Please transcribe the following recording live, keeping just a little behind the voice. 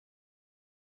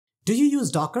Do you use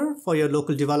Docker for your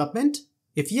local development?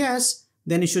 If yes,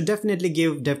 then you should definitely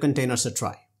give DevContainers a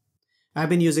try. I've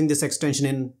been using this extension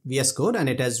in VSCode and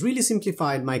it has really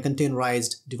simplified my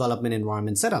containerized development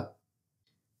environment setup.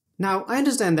 Now, I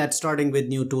understand that starting with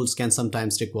new tools can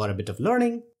sometimes require a bit of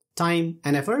learning, time,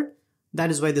 and effort. That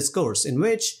is why this course, in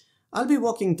which I'll be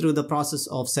walking through the process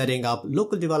of setting up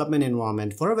local development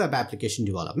environment for a web application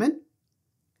development.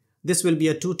 This will be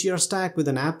a two-tier stack with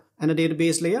an app and a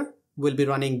database layer. We'll be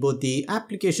running both the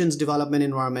application's development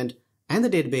environment and the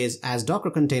database as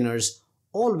Docker containers,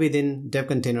 all within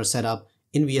DevContainer setup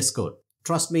in VS Code.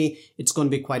 Trust me, it's going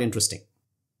to be quite interesting.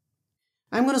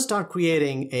 I'm going to start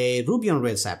creating a Ruby on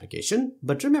Rails application,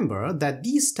 but remember that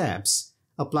these steps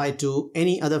apply to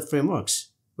any other frameworks.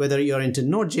 Whether you're into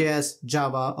Node.js,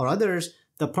 Java, or others,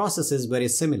 the process is very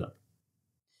similar.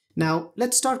 Now,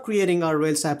 let's start creating our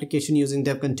Rails application using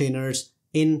DevContainers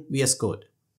in VS Code.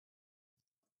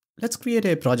 Let's create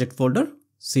a project folder,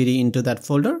 cd into that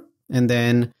folder, and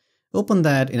then open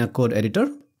that in a code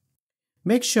editor.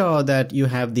 Make sure that you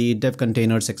have the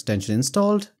DevContainers extension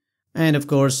installed, and of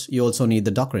course, you also need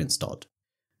the Docker installed.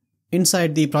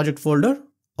 Inside the project folder,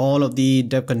 all of the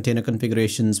dev container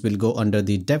configurations will go under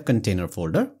the dev container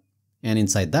folder. And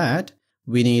inside that,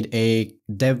 we need a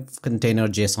dev container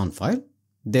JSON file.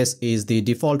 This is the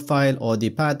default file or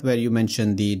the path where you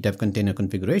mention the dev container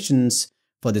configurations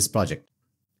for this project.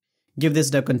 Give this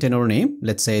dev container a name.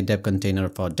 Let's say dev container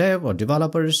for dev or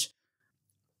developers.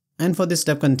 And for this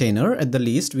dev container, at the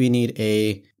least, we need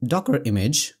a Docker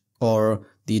image or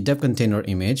the dev container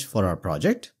image for our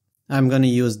project. I'm going to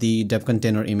use the dev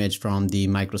container image from the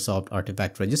Microsoft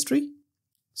Artifact Registry.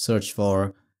 Search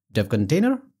for dev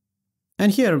container.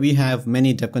 And here we have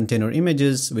many dev container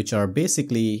images, which are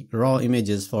basically raw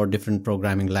images for different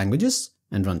programming languages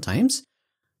and runtimes.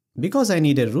 Because I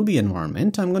need a Ruby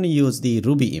environment, I'm going to use the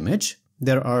Ruby image.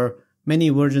 There are many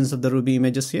versions of the Ruby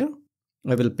images here.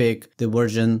 I will pick the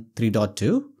version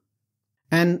 3.2.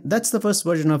 And that's the first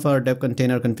version of our dev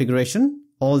container configuration.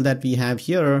 All that we have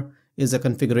here is a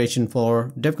configuration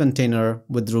for dev container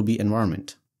with Ruby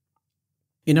environment.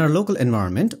 In our local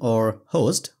environment or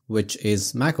host, which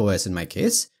is macOS in my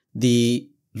case, the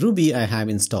Ruby I have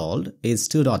installed is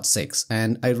 2.6,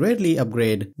 and I rarely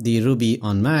upgrade the Ruby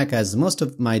on Mac as most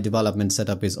of my development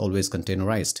setup is always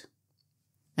containerized.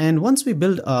 And once we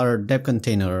build our dev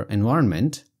container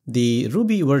environment, the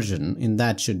Ruby version in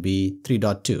that should be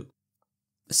 3.2.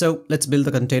 So let's build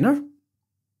the container.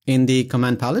 In the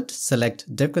command palette,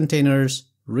 select DevContainers,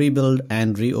 rebuild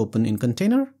and reopen in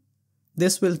container.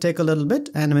 This will take a little bit,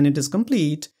 and when it is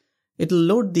complete, it will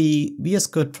load the VS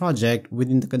Code project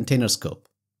within the container scope.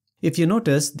 If you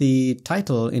notice, the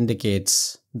title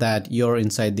indicates that you're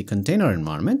inside the container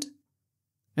environment.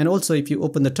 And also, if you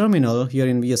open the terminal here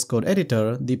in VS Code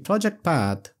editor, the project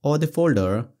path or the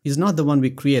folder is not the one we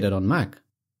created on Mac.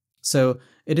 So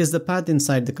it is the path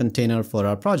inside the container for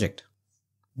our project.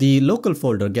 The local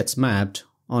folder gets mapped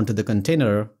onto the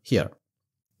container here,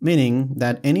 meaning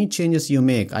that any changes you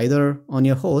make either on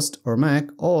your host or Mac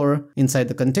or inside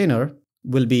the container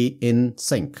will be in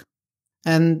sync.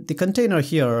 And the container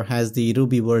here has the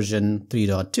Ruby version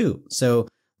 3.2. So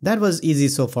that was easy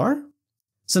so far.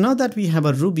 So now that we have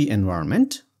a Ruby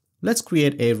environment, let's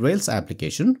create a Rails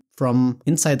application from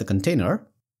inside the container.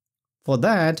 For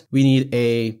that, we need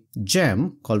a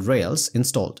gem called Rails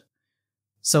installed.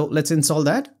 So let's install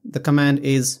that. The command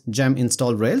is gem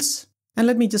install Rails. And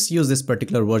let me just use this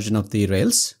particular version of the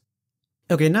Rails.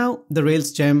 Okay, now the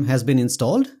Rails gem has been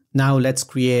installed. Now let's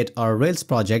create our Rails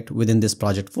project within this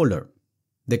project folder.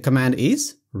 The command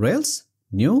is Rails,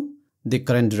 new, the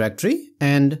current directory,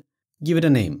 and give it a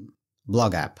name,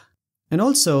 blog app. And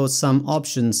also some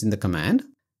options in the command.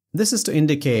 This is to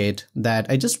indicate that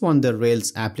I just want the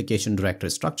Rails application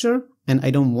directory structure and I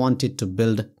don't want it to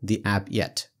build the app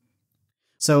yet.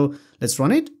 So let's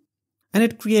run it. And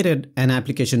it created an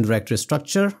application directory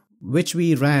structure, which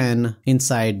we ran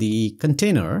inside the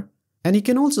container. And you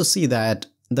can also see that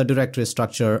the directory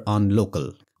structure on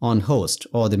local, on host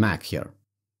or the Mac here.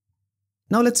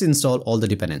 Now let's install all the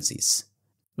dependencies.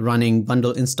 Running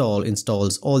bundle install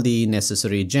installs all the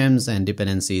necessary gems and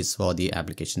dependencies for the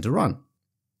application to run.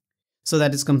 So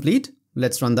that is complete.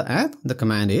 Let's run the app. The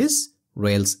command is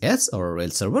Rails S or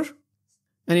Rails server.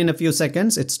 And in a few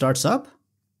seconds, it starts up.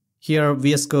 Here,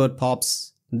 VS Code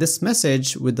pops this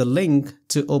message with the link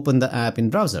to open the app in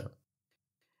browser.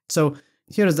 So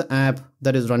here is the app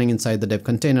that is running inside the dev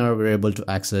container we're able to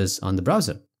access on the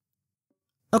browser.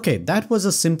 Okay, that was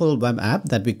a simple web app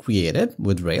that we created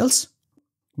with Rails.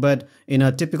 But in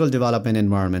a typical development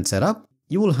environment setup,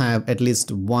 you will have at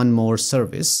least one more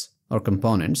service or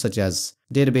component such as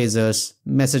databases,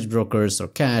 message brokers or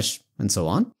cache, and so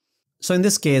on. So in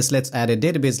this case, let's add a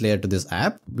database layer to this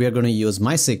app. We are going to use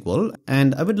MySQL,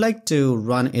 and I would like to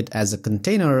run it as a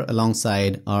container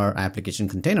alongside our application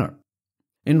container.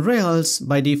 In Rails,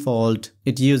 by default,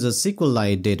 it uses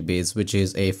SQLite database, which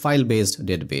is a file-based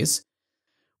database.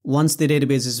 Once the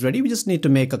database is ready, we just need to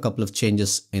make a couple of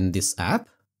changes in this app.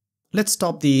 Let's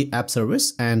stop the app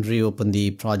service and reopen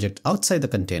the project outside the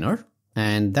container,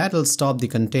 and that'll stop the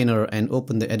container and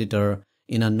open the editor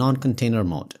in a non-container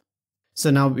mode. So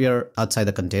now we are outside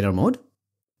the container mode.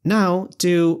 Now,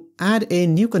 to add a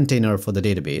new container for the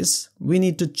database, we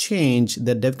need to change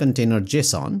the DevContainer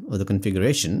JSON or the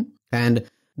configuration, and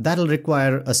that'll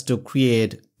require us to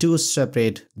create two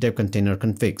separate DevContainer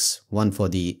configs, one for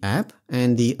the app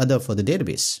and the other for the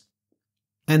database.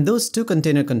 And those two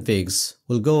container configs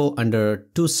will go under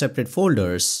two separate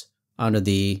folders under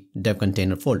the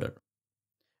DevContainer folder.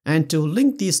 And to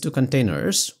link these two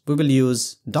containers, we will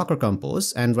use Docker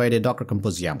Compose and write a Docker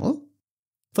Compose YAML.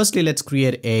 Firstly, let's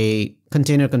create a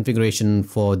container configuration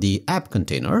for the app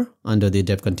container under the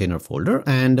DevContainer folder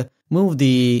and move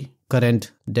the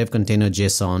current DevContainer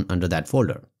JSON under that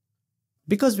folder.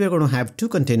 Because we are going to have two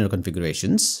container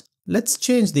configurations, let's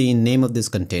change the name of this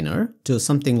container to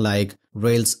something like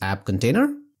Rails app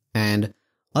container, and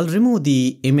I'll remove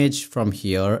the image from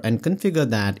here and configure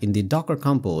that in the Docker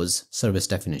Compose service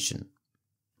definition.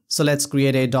 So let's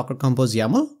create a Docker Compose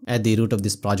YAML at the root of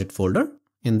this project folder.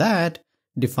 In that,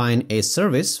 define a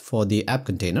service for the app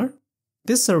container.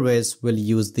 This service will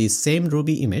use the same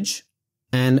Ruby image,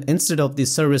 and instead of the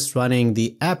service running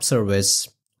the app service,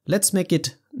 let's make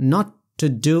it not to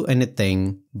do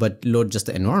anything but load just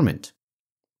the environment.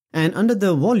 And under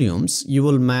the volumes, you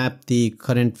will map the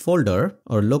current folder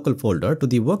or local folder to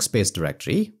the workspace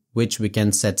directory, which we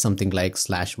can set something like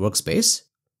 /workspace.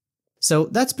 So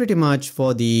that's pretty much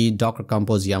for the Docker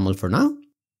Compose YAML for now.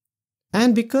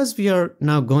 And because we are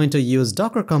now going to use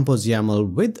Docker Compose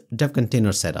YAML with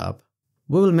DevContainer setup,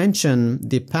 we will mention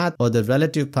the path or the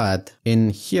relative path in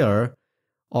here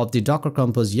of the Docker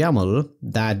Compose YAML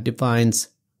that defines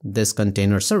this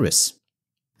container service,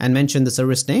 and mention the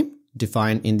service name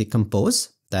defined in the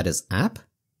compose, that is app.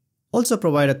 Also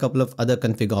provide a couple of other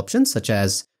config options such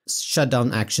as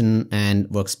shutdown action and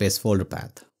workspace folder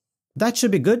path. That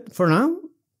should be good for now.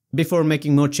 Before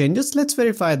making more changes, let's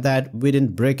verify that we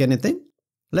didn't break anything.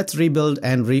 Let's rebuild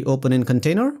and reopen in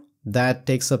container. That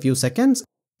takes a few seconds,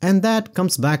 and that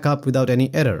comes back up without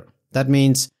any error. That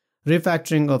means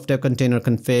refactoring of DevContainer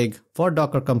config for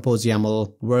Docker Compose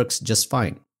YAML works just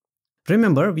fine.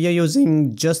 Remember, we are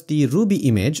using just the Ruby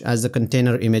image as the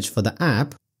container image for the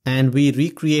app, and we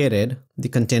recreated the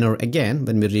container again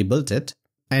when we rebuilt it,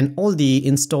 and all the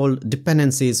installed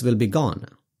dependencies will be gone.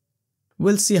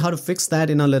 We'll see how to fix that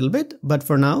in a little bit, but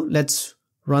for now, let's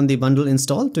run the bundle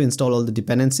install to install all the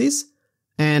dependencies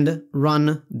and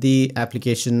run the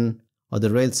application or the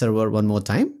Rails server one more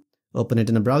time. Open it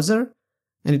in a browser,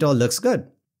 and it all looks good.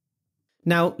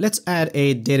 Now, let's add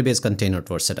a database container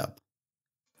to our setup.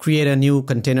 Create a new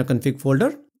container config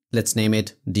folder. Let's name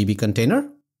it DB-container.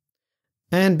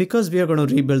 And because we are going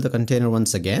to rebuild the container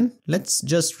once again, let's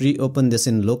just reopen this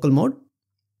in local mode.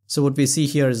 So what we see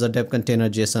here is a DevContainer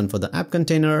JSON for the app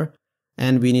container,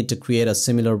 and we need to create a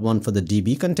similar one for the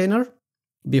DB container.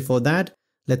 Before that,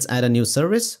 let's add a new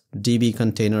service, DB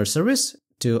container service,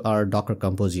 to our Docker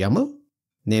Compose YAML.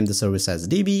 Name the service as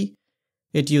DB.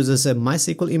 It uses a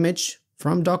MySQL image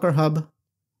from Docker Hub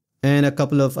and a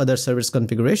couple of other service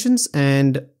configurations,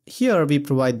 and here we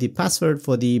provide the password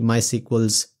for the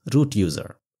MySQL's root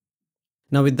user.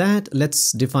 Now with that,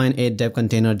 let's define a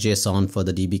DevContainer JSON for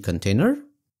the DB container.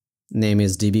 Name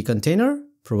is DB container,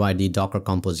 provide the Docker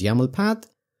Compose YAML path.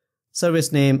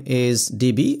 Service name is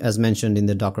DB as mentioned in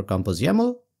the Docker Compose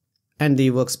YAML, and the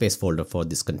workspace folder for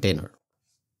this container.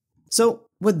 So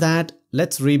with that,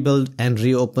 let's rebuild and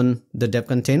reopen the dev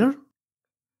container.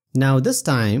 Now this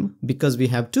time, because we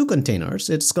have two containers,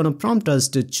 it's going to prompt us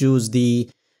to choose the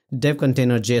dev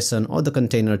container JSON or the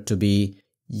container to be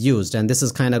used. And this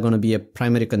is kind of going to be a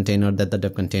primary container that the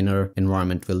dev container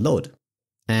environment will load.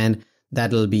 And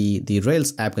that'll be the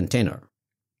Rails app container.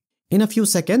 In a few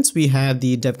seconds, we have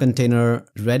the dev container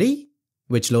ready,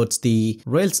 which loads the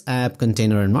Rails app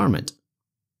container environment.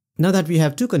 Now that we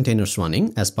have two containers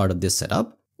running as part of this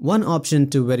setup, one option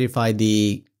to verify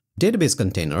the database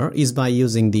container is by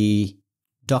using the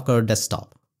Docker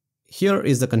desktop. Here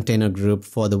is the container group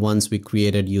for the ones we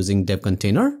created using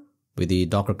DevContainer with the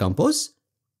Docker Compose.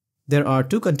 There are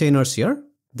two containers here,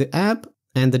 the app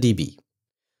and the DB.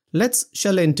 Let's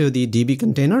shell into the DB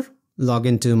container, log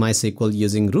into MySQL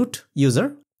using root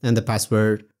user and the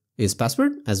password is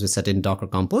password as we set in Docker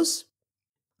Compose.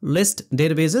 List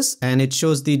databases, and it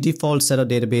shows the default set of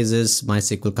databases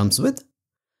MySQL comes with.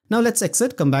 Now let's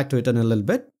exit, come back to it in a little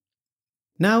bit.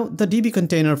 Now the DB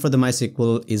container for the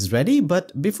MySQL is ready,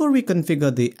 but before we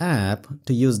configure the app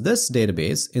to use this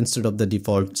database instead of the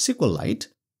default SQLite,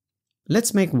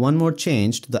 let's make one more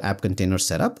change to the app container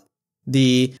setup.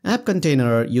 The app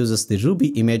container uses the Ruby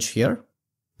image here,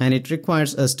 and it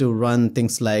requires us to run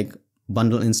things like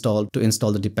bundle install to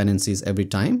install the dependencies every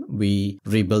time we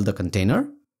rebuild the container.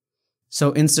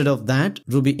 So instead of that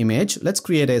Ruby image, let's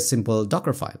create a simple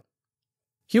Dockerfile.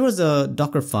 Here was the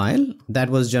Dockerfile that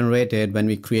was generated when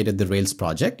we created the Rails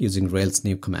project using Rails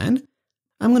new command.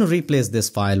 I'm going to replace this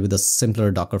file with a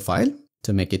simpler Dockerfile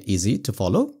to make it easy to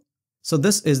follow. So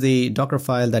this is the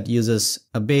Dockerfile that uses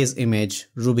a base image,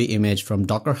 Ruby image from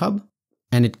Docker Hub,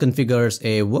 and it configures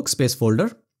a workspace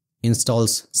folder,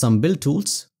 installs some build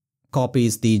tools,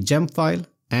 copies the gem file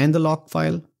and the log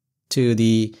file to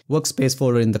the workspace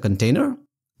folder in the container,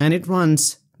 and it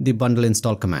runs the bundle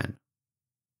install command.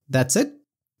 That's it.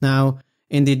 Now,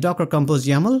 in the Docker Compose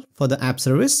YAML for the app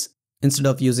service, instead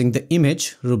of using the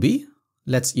image Ruby,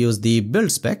 let's use the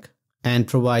build spec and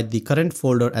provide the current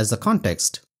folder as the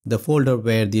context, the folder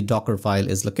where the Docker file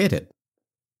is located.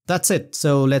 That's it.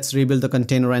 So let's rebuild the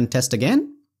container and test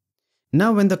again.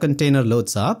 Now when the container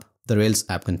loads up, the Rails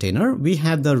app container, we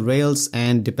have the Rails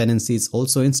and dependencies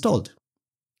also installed.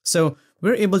 So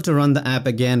we're able to run the app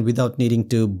again without needing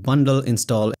to bundle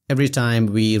install every time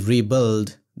we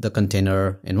rebuild the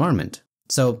container environment.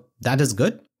 So that is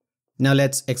good. Now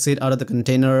let's exit out of the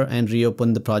container and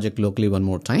reopen the project locally one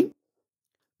more time.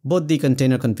 Both the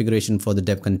container configuration for the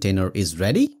dev container is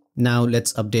ready. Now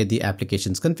let's update the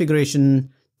application's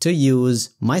configuration to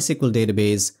use MySQL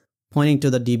database pointing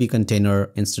to the DB container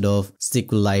instead of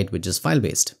SQLite, which is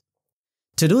file-based.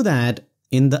 To do that,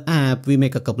 in the app, we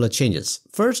make a couple of changes.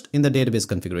 First, in the database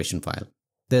configuration file.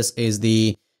 This is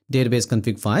the database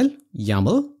config file,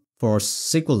 YAML, for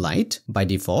SQLite by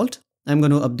default. I'm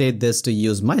going to update this to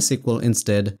use MySQL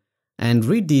instead and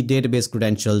read the database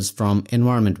credentials from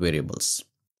environment variables.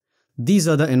 These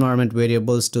are the environment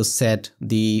variables to set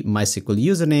the MySQL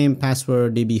username,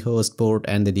 password, DB host port,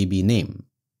 and the DB name.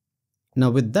 Now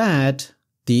with that,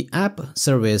 the app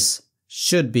service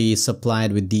should be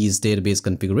supplied with these database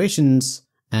configurations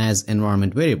as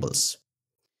environment variables.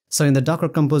 So in the Docker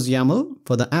Compose YAML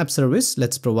for the app service,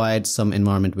 let's provide some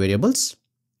environment variables.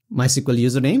 MySQL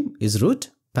username is root,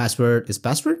 password is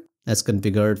password as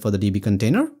configured for the DB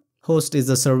container. Host is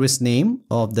the service name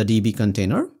of the DB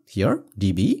container, here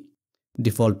DB,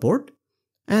 default port,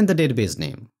 and the database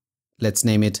name. Let's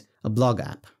name it a blog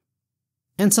app.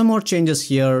 And some more changes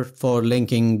here for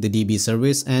linking the DB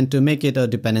service and to make it a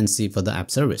dependency for the app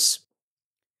service.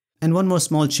 And one more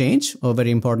small change, or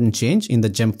very important change in the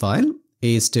gem file,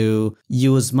 is to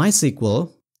use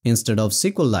MySQL instead of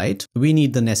SQLite. We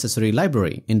need the necessary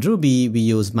library. In Ruby, we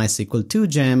use MySQL 2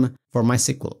 gem for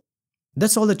MySQL.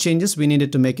 That's all the changes we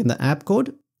needed to make in the app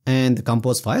code and the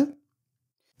compose file.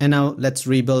 And now let's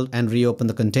rebuild and reopen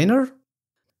the container.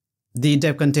 The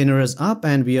dev container is up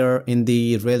and we are in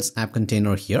the Rails app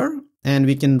container here, and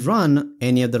we can run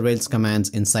any of the Rails commands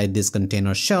inside this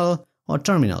container shell or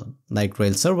terminal like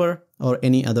Rails server or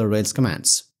any other Rails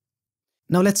commands.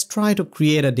 Now let's try to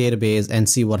create a database and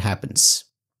see what happens.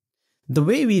 The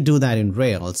way we do that in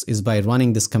Rails is by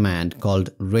running this command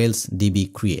called Rails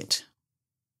DB create.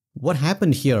 What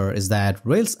happened here is that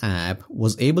Rails app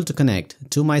was able to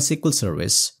connect to MySQL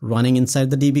service running inside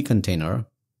the DB container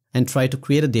and try to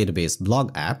create a database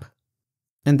blog app.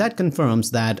 And that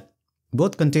confirms that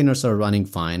both containers are running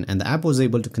fine and the app was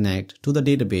able to connect to the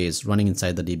database running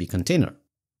inside the DB container.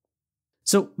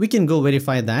 So we can go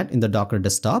verify that in the Docker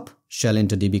desktop, shell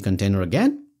into DB container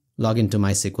again, log into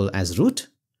MySQL as root,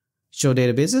 show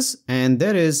databases, and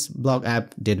there is blog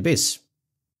app database.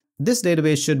 This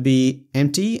database should be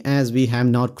empty as we have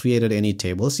not created any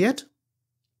tables yet.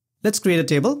 Let's create a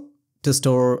table to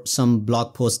store some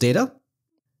blog post data.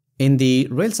 In the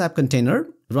Rails app container,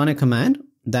 run a command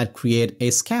that create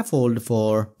a scaffold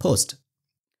for post.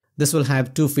 This will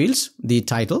have two fields, the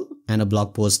title and a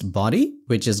blog post body,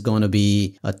 which is going to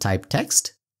be a type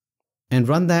text. And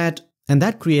run that, and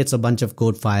that creates a bunch of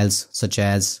code files such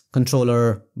as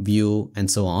controller, view, and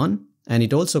so on. And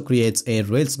it also creates a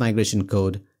Rails migration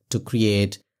code to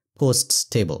create posts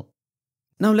table.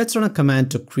 Now let's run a command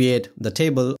to create the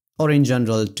table, or in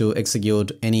general to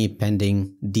execute any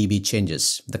pending DB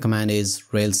changes. The command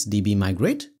is Rails DB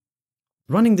migrate.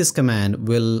 Running this command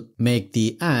will make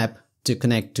the app to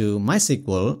connect to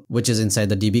MySQL, which is inside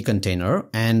the DB container,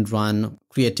 and run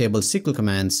create table SQL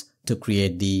commands to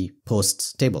create the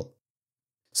posts table.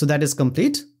 So that is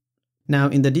complete. Now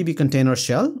in the DB container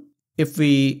shell, if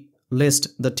we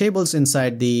list the tables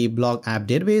inside the blog app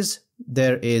database,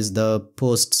 there is the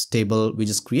posts table we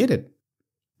just created.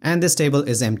 And this table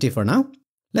is empty for now.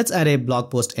 Let's add a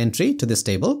blog post entry to this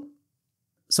table.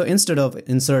 So instead of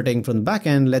inserting from the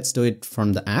backend, let's do it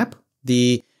from the app.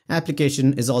 The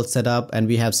application is all set up and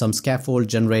we have some scaffold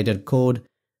generated code.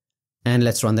 And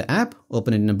let's run the app,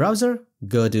 open it in a browser,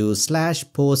 go to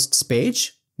 /posts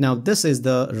page. Now this is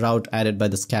the route added by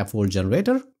the scaffold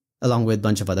generator along with a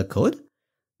bunch of other code.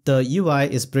 The UI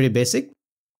is pretty basic,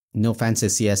 no fancy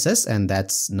CSS, and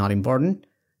that's not important.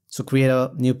 So create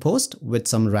a new post with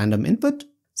some random input,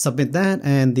 submit that,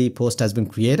 and the post has been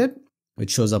created,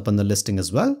 which shows up on the listing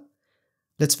as well.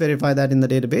 Let's verify that in the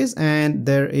database, and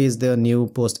there is the new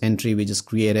post entry we just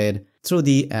created through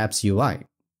the app's UI.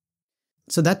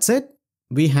 So that's it.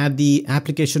 We have the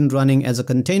application running as a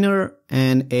container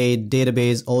and a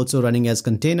database also running as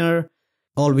container,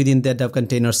 all within the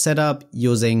DevContainer setup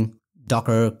using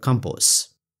Docker Compose.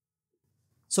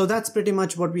 So that's pretty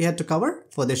much what we had to cover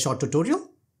for this short tutorial.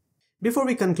 Before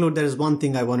we conclude, there is one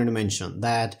thing I wanted to mention,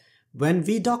 that when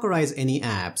we Dockerize any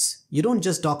apps, you don't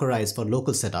just Dockerize for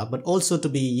local setup, but also to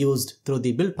be used through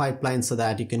the build pipeline so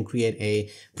that you can create a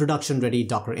production-ready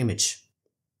Docker image.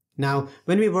 Now,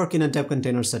 when we work in a dev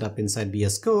container setup inside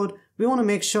VSCode, we want to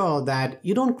make sure that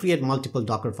you don't create multiple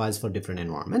Docker files for different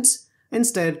environments.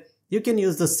 Instead, you can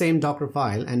use the same Docker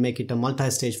file and make it a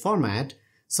multi-stage format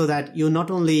so that you not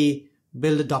only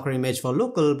build a Docker image for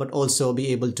local, but also be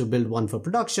able to build one for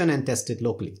production and test it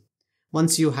locally.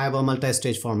 Once you have a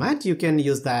multi-stage format, you can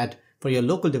use that for your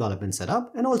local development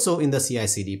setup and also in the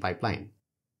CI/CD pipeline.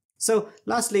 So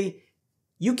lastly,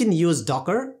 you can use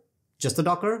Docker, just the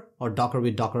Docker, or Docker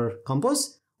with Docker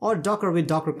Compose, or Docker with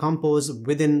Docker Compose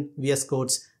within VS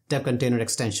Code's dev container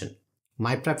extension.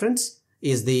 My preference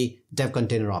is the dev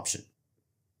container option.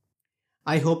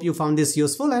 I hope you found this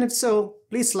useful, and if so,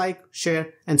 please like,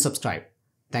 share, and subscribe.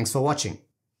 Thanks for watching.